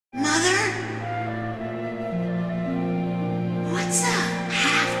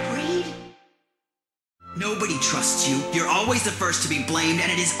Nobody trusts you. You're always the first to be blamed,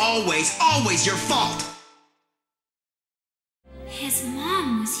 and it is always, always your fault! His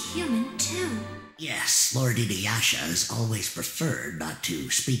mom was human, too. Yes, Lord Inuyasha has always preferred not to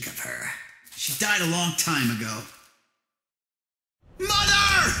speak of her. She died a long time ago.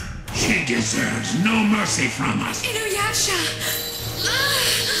 Mother! She deserves no mercy from us. Inuyasha!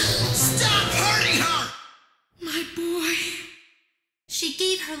 Stop hurting her! My boy. She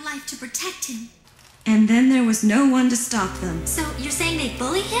gave her life to protect him. And then there was no one to stop them. So you're saying they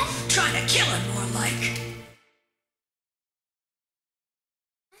bullied him? Trying to kill him, more like.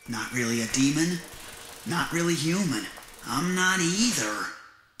 Not really a demon. Not really human. I'm not either.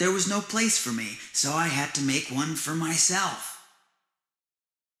 There was no place for me, so I had to make one for myself.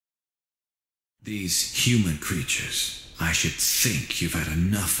 These human creatures, I should think you've had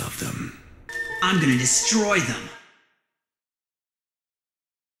enough of them. I'm gonna destroy them.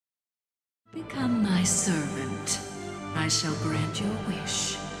 Become my servant. I shall grant your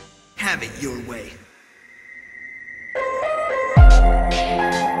wish. Have it your way.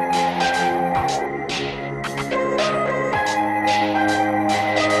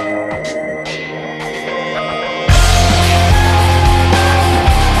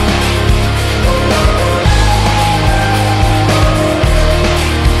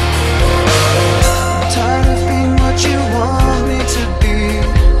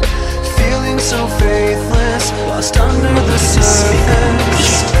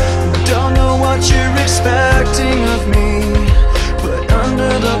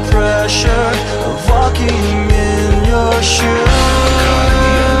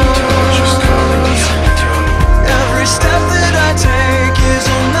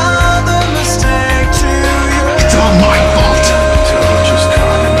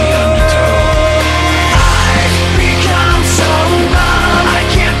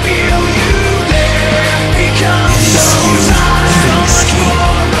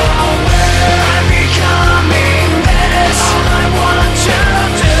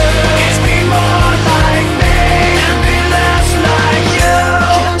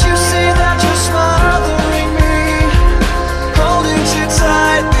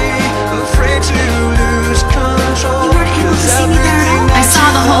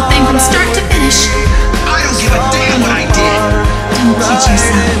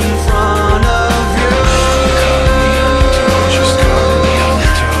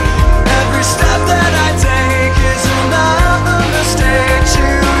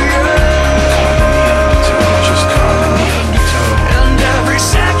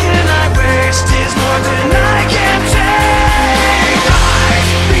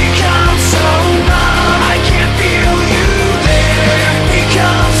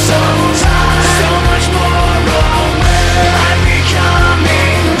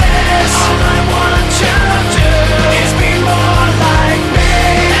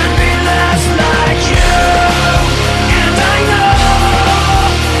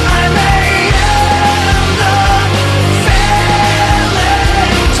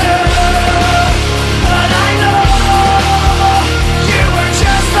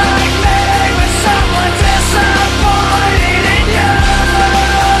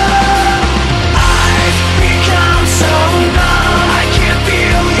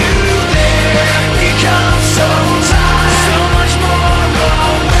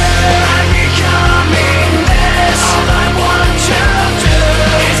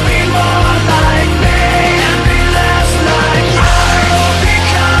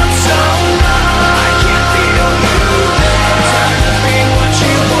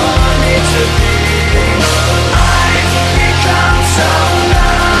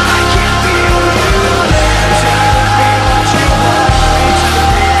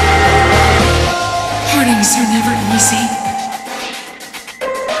 Mornings are never easy.